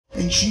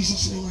In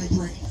Jesus' name I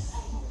pray.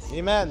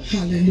 Amen.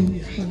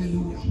 Hallelujah.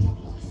 Hallelujah.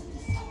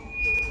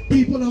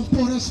 People of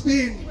Port of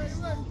Spain.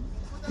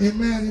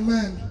 Amen.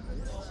 Amen.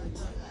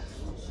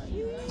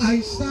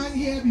 I stand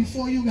here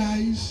before you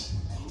guys,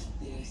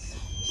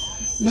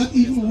 not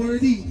even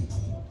worthy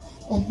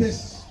of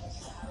this.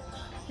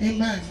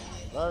 Amen.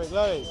 Glory,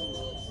 glory.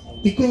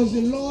 Because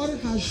the Lord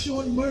has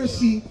shown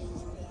mercy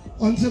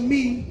unto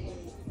me,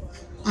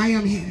 I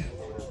am here.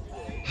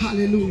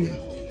 Hallelujah.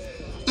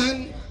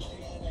 And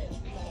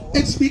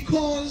it's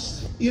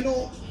because, you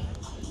know,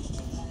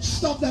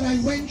 stuff that I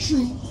went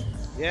through,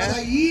 and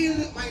I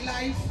yielded my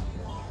life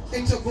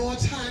into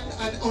God's hand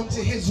and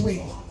unto His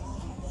way.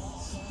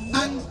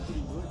 And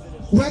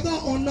whether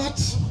or not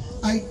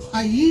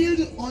I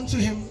yield unto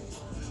Him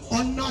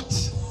or not,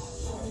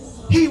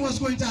 He was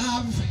going to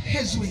have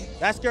His way.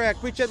 That's correct.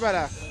 Preach it,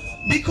 brother.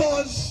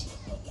 Because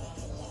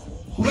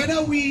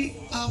whether we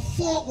are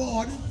for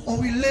God or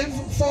we live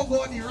for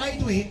God the right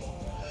way,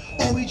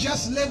 or we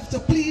just live to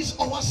please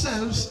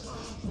ourselves,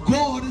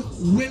 God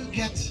will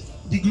get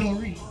the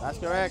glory. That's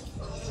correct.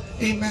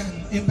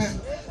 Amen.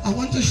 Amen. I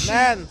want to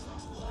share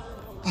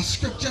a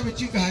scripture with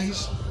you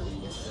guys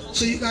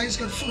so you guys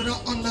can further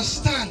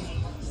understand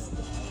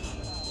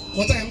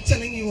what I am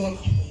telling you all.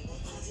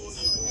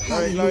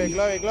 Glory, glory,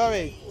 glory,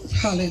 glory.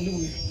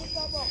 Hallelujah.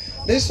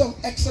 This is from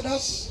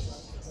Exodus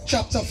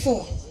chapter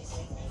 4.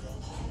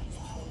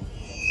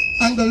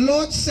 And the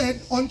Lord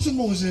said unto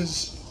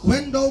Moses,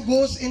 when thou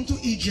goest into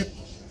Egypt,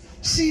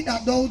 see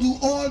that thou do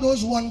all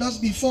those wonders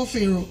before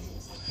Pharaoh,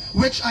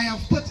 which I have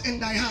put in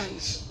thy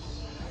hands.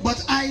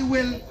 But I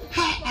will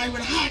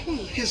harden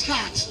his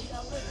heart,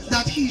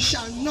 that he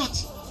shall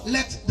not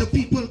let the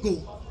people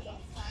go.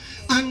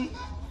 And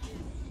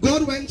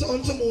God went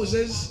unto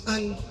Moses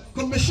and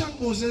commissioned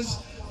Moses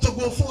to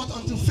go forth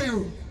unto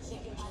Pharaoh,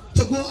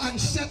 to go and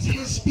set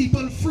his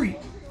people free.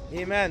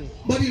 Amen.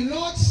 But the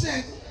Lord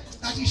said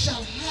that he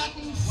shall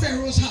harden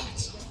Pharaoh's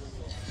heart.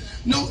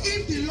 Now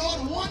if the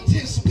Lord wants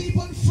his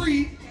people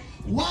free,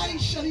 why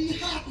shall he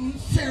harden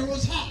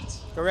Pharaoh's heart?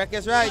 Correct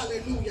is right.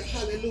 Hallelujah,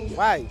 hallelujah.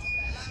 Why?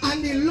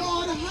 And the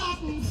Lord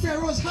hardened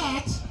Pharaoh's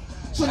heart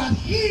so that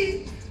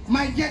he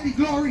might get the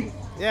glory.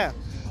 Yeah.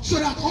 So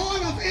that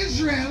all of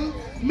Israel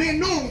may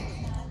know.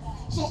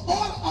 So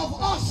all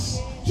of us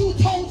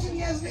 2,000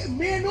 years later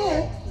may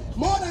know,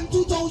 more than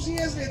 2,000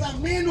 years later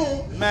may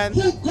know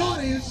who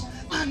God is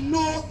and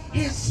know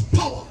his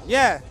power.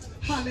 Yeah.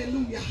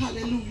 Hallelujah,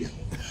 hallelujah.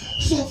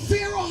 So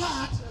Pharaoh's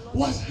heart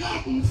was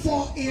hardened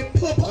for a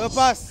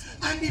purpose.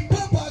 And the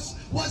purpose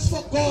was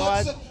for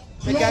God's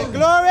glory.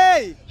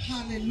 Glory.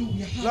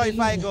 Hallelujah, hallelujah.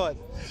 Glorify God.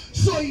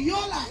 So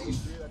your life,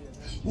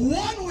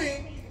 one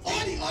way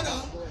or the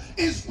other,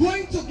 is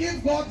going to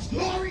give God's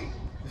glory.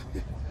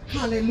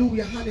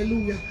 Hallelujah,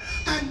 hallelujah.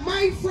 And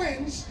my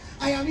friends,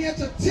 I am here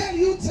to tell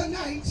you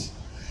tonight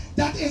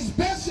that it's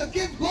best to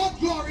give God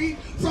glory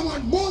from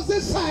on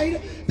Moses'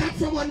 side than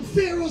from on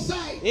Pharaoh's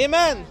side.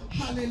 Amen.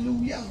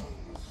 Hallelujah.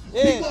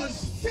 Yeah.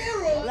 Because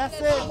Pharaoh has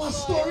a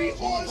story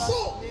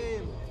also.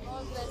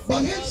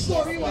 But his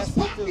story was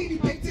partly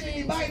depicted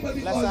in the Bible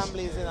because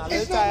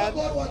it's not what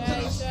God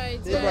wanted us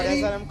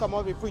to come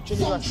out, we preaching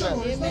function.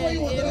 It's not what He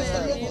wanted us to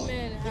look on.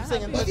 Keep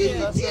singing. But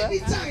if we take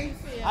the time,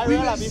 we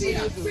will see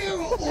that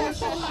Pharaoh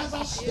also has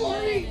a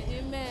story.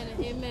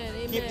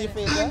 Keep the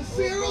faith. And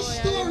Pharaoh's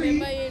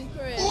story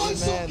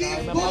also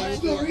gave God's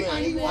glory,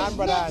 and he was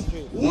not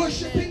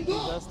worshiping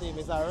God.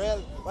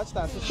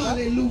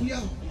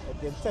 Hallelujah.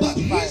 But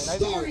his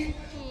story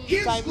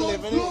gives God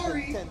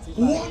glory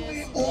one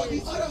way or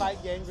the other.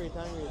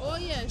 Oh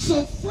yes.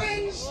 So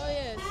friends,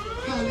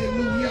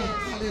 hallelujah,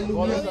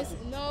 hallelujah.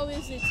 Now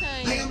is the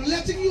time. I am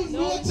letting you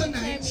know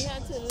tonight we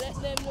have to let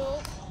them know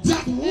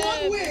that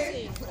one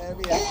way or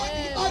the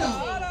other,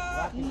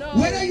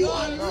 whether you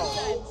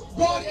allow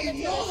God in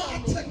your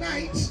heart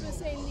tonight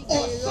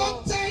or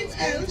sometime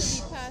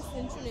else,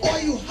 or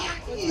you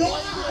harden your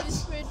heart,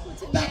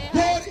 that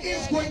God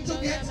is going to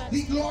get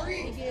the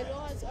glory.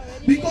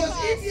 Because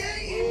if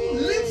you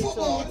live for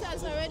God,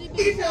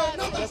 if you are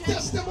not a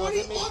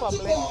testimony unto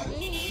God,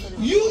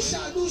 you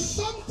shall do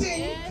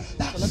something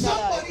that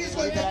somebody is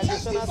going to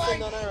testify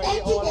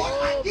unto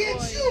God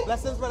against you.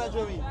 Blessings, Brother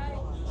Joey.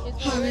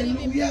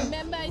 Hallelujah.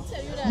 Remember, I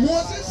tell you that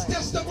Moses'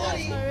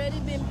 testimony. it's already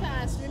been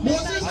passed.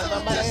 Moses had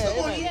a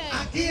testimony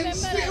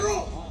against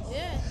Pharaoh.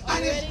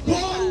 And it's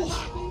God who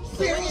hardened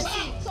Pharaoh's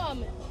heart.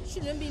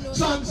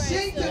 So I'm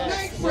saying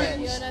tonight,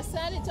 friends,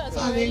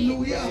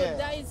 hallelujah,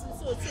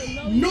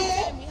 know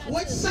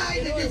what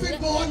side to give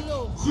it God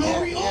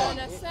glory on.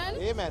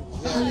 Amen.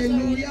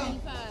 Hallelujah.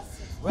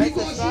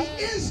 Because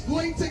He is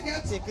going to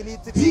get the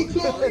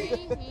glory.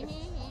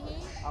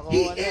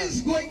 He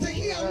is going to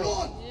hear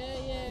alone.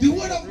 The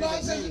word of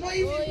God says, not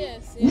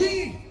even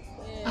we,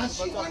 as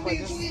human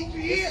beings we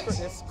create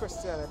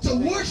to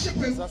worship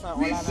Him,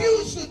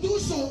 refuse to do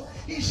so,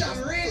 He shall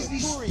raise the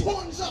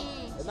stones up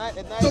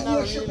to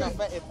worship Him.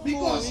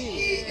 Because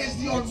He is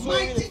the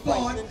Almighty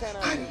God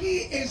and He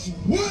is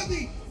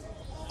worthy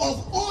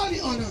of all the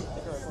honor,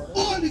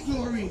 all the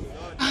glory,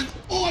 and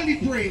all the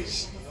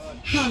praise.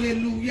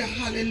 Hallelujah,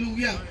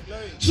 hallelujah.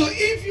 So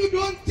if you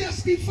don't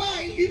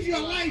testify, if your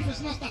life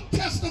is not a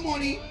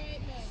testimony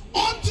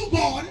unto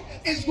God,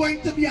 it's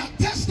going to be a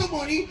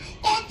testimony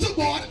unto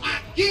God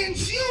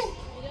against you.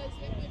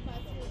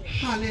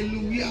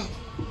 Hallelujah,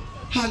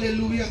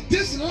 hallelujah.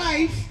 This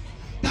life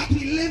that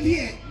we live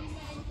here,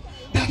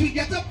 that we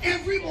get up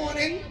every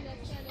morning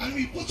and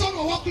we put on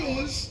our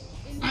clothes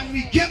and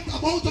we get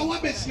about our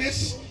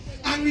business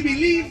and we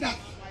believe that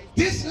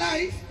this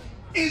life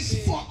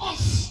is for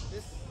us.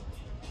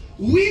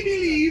 We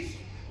believe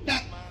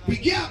that we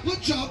get a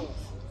good job,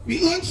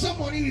 we earn some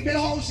money, we build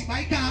a house, we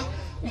buy a car,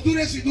 we do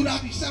this, we do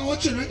that, we send our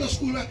children to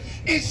school.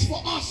 It's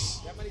for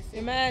us.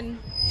 Amen.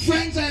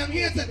 Friends, I am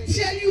here to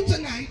tell you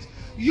tonight,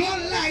 your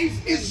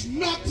life is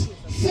not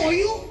for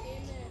you.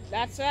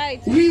 That's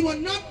right. We were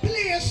not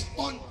placed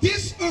on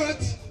this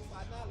earth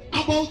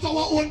about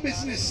our own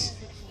business.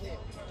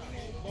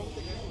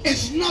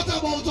 It's not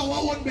about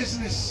our own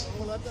business.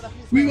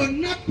 We were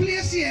not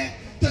placed here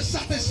to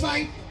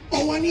satisfy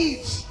our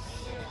needs.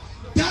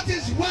 That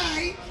is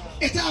why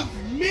it has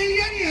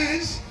million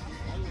years,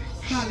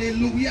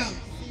 hallelujah,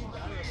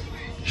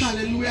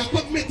 hallelujah,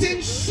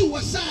 committing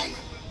suicide.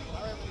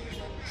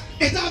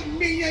 It has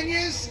million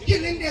years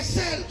killing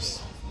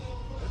themselves.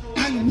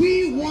 And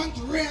we want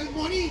real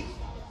money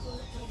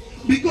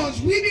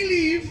because we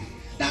believe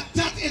that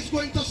that is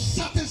going to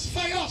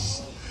satisfy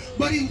us.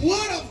 But the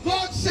word of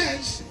God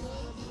says,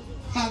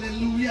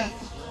 hallelujah,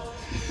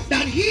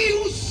 that he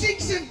who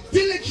seeks him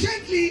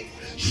diligently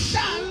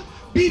shall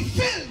be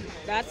filled.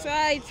 That's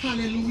right.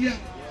 Hallelujah.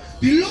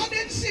 The Lord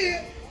didn't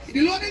say,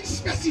 the Lord didn't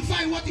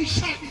specify what he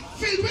shall be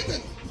filled with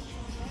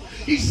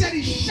it. He said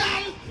he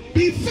shall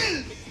be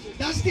filled.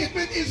 That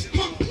statement is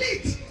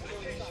complete.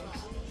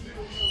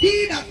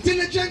 He that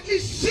diligently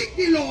seek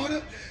the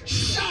Lord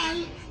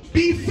shall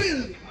be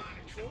filled.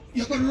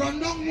 You could run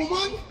down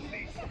woman,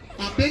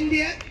 I've been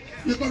there.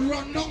 You could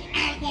run down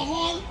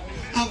alcohol,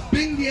 I've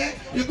been there.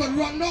 You could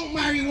run down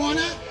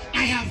marijuana,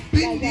 I have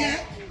been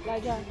there.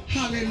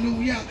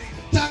 Hallelujah.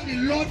 Thank the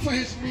Lord for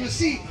his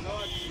mercy.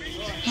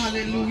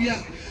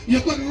 Hallelujah.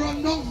 You could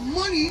run down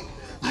money,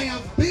 I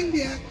have been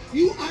there.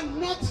 You are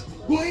not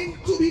going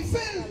to be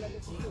filled.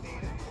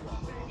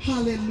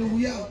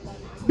 Hallelujah.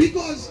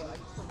 Because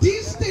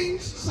these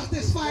things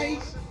satisfy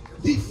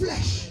the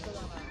flesh.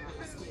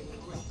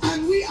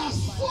 And we are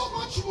so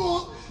much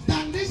more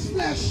than this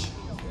flesh.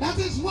 That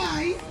is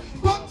why,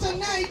 but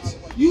tonight,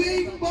 you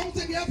ain't even going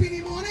to get up in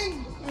the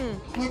morning.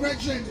 My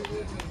brethren,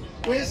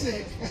 what you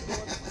say?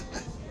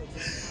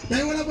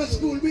 Then when I was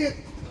school, babe,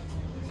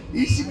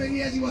 you see many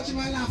years you watching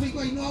my laughing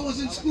because you know I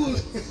was in school.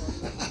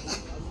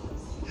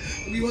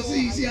 We wasn't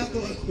easy at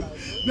all.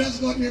 Bless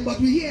God's name, but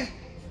we're here.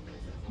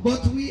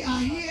 But we are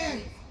here.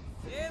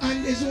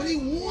 And there's only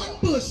one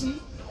person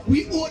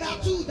we owe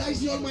that to. That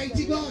is the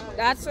Almighty God.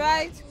 That's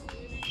right.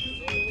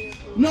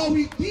 Now,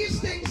 these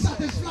things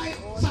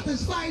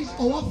satisfies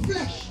our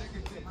flesh.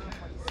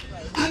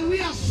 And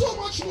we are so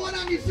much more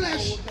than the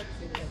flesh.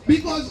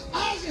 Because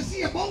as you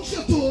see a bounce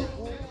your toe,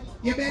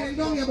 you're bending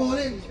down your ball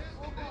in.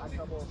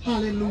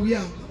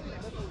 Hallelujah.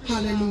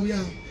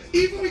 Hallelujah.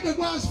 Even we could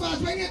go as far as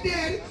when you're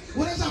dead,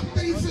 what has happened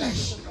to the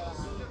flesh?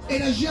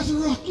 It is just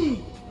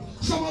rotten.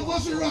 Some of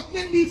us are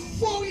rotten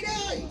before we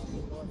die.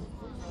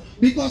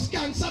 Because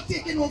cancer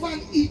taking over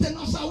and eating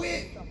us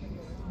away.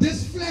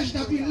 This flesh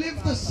that we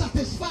live to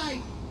satisfy,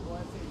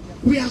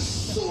 we are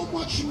so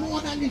much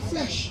more than the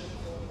flesh.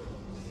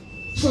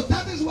 So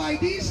that is why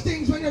these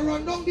things, when you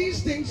run down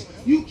these things,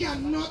 you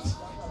cannot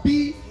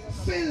be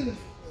filled.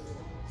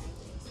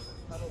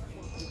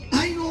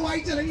 I know why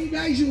I'm telling you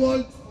guys, you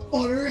all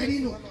already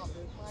know.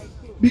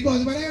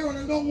 Because when I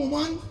run down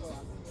woman,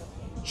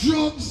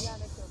 drugs,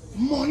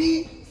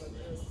 money,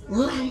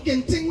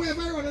 ranking thing,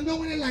 wherever I run down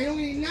when I lie down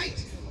in the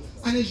night,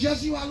 and it's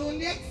just you alone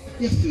there,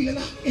 you're feeling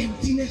that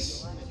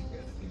emptiness.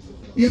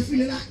 You're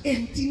feeling that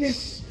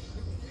emptiness.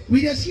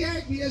 We just hear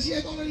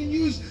it on the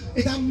news.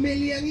 It's a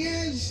million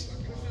years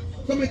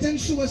committing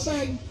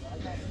suicide.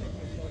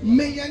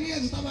 Million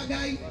years. It's a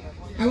guy,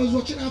 I was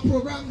watching a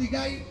program, the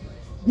guy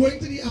going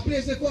to a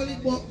place they call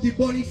it the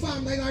Bunny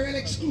Farm. That's a real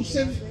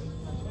exclusive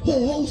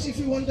whole house, if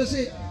you want to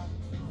say.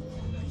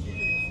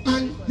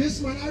 And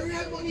this man, a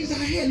real money, is a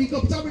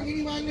helicopter bringing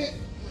him on there.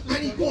 And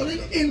he calling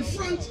in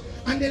front,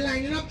 and they're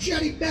lining up to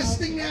the best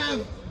thing they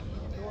have.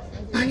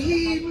 And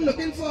he even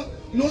looking for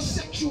no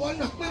sexual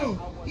nothing.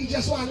 He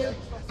just want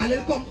a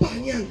little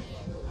companion.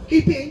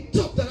 He paying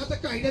top dollar to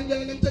carry them,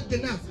 getting them to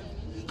dinner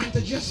and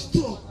to just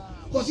talk.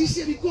 Because he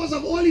said because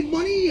of all the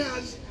money he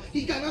has,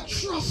 he cannot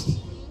trust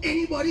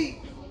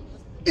anybody.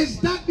 Is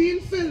that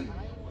being filled?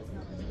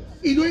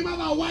 He don't even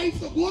have a wife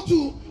to go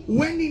to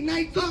when the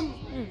night comes.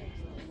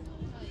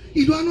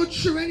 He don't have no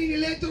children in the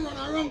leg to run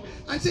around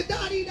and say,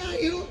 Daddy,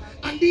 Daddy, you know.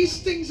 And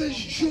these things is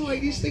joy.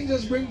 These things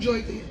just bring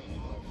joy to you.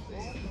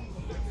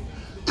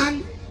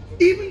 And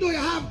even though you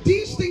have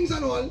these things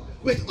and all,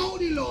 without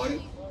the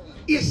Lord,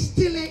 you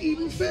still ain't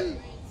even filled.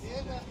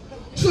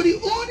 So the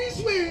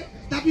only way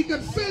that we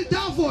could fill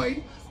that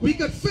void, we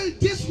could fill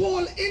this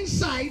hole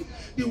inside,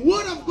 The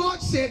word of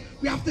God said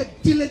we have to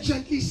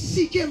diligently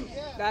seek him.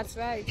 That's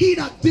right. He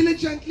that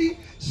diligently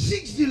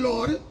seeks the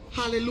Lord,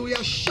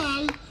 hallelujah,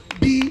 shall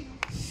be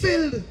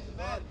filled.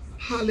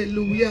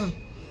 Hallelujah.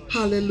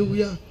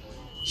 Hallelujah.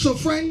 So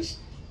friends,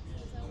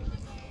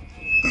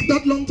 I'm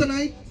not long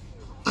tonight.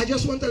 I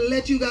just want to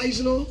let you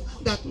guys know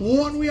that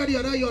one way or the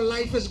other, your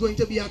life is going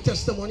to be a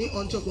testimony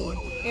unto God.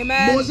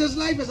 Amen. Moses'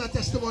 life is a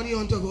testimony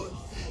unto God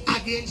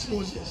against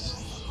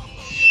Moses.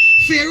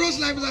 Pharaoh's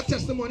life is a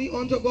testimony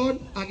unto God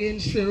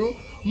against Pharaoh.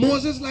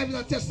 Moses' life is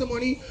a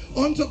testimony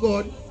unto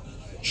God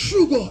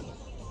through God.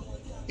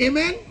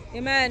 Amen?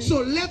 Amen.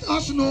 So let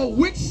us know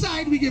which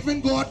side we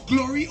giving God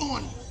glory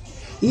on.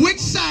 Which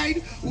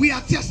side we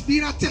are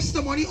being a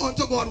testimony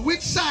unto God.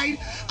 Which side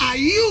are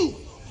you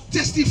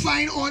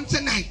testifying on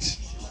tonight?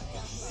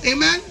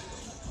 Amen?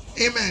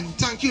 Amen.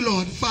 Thank you,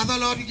 Lord. Father,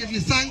 Lord, we give you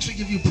thanks. We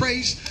give you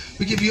praise.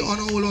 We give you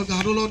honor, oh Lord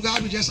God. Oh Lord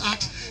God, we just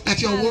ask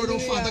that your word, oh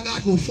Father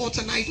God, go forth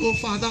tonight, oh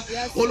Father.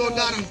 Yes, oh Lord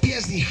God, and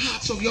pierce the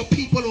hearts of your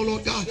people, oh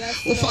Lord God.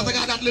 Yes, oh Father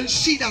God, that little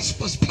seed that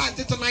was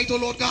planted tonight, oh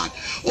Lord God.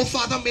 Oh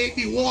Father, may it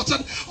be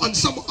watered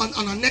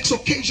on our next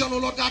occasion, oh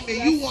Lord God. May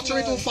Yes, you water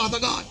it, oh Lord. Father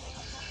God.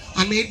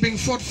 And may it bring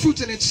forth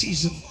fruit in its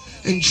season.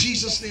 In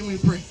Jesus' name we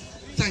pray.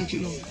 Thank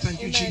you, Lord.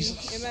 Thank you, Amen.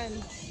 Jesus.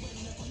 Amen.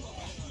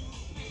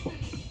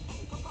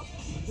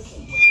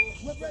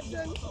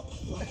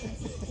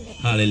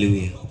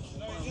 Hallelujah.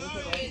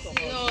 Praise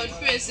the Lord,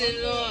 praise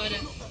the Lord.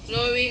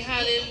 Glory,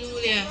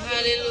 hallelujah,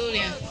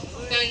 hallelujah.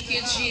 Thank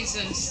you,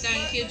 Jesus.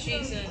 Thank you,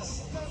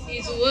 Jesus.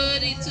 He's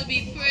worthy to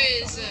be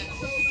praised.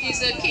 He's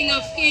the King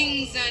of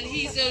Kings and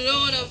He's the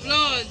Lord of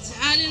Lords.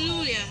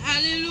 Hallelujah,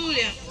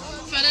 hallelujah.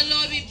 Father,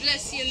 Lord, we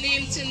bless your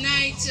name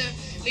tonight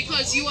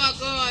because you are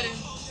God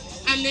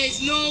and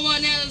there's no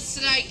one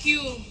else like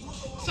you.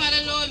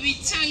 Father, Lord, we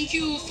thank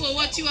you for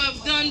what you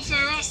have done for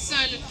us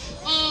and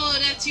all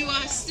that you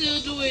are still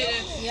doing.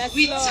 Yes,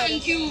 we Lord.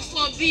 thank you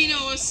for being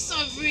our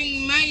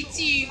sovereign,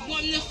 mighty,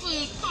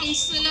 wonderful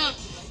counselor,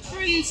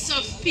 Prince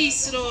of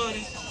Peace, Lord.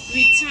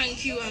 We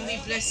thank you and we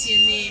bless your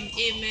name.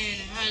 Amen.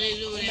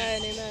 Hallelujah.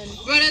 Amen. Amen.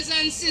 Brothers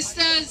and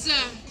sisters,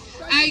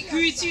 I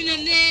greet you in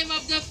the name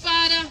of the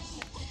Father.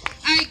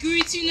 I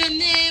greet you in the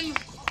name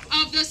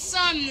of the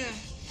Son.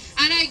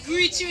 And I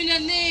greet you in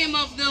the name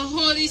of the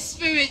Holy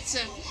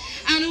Spirit.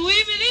 And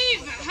we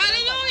believe,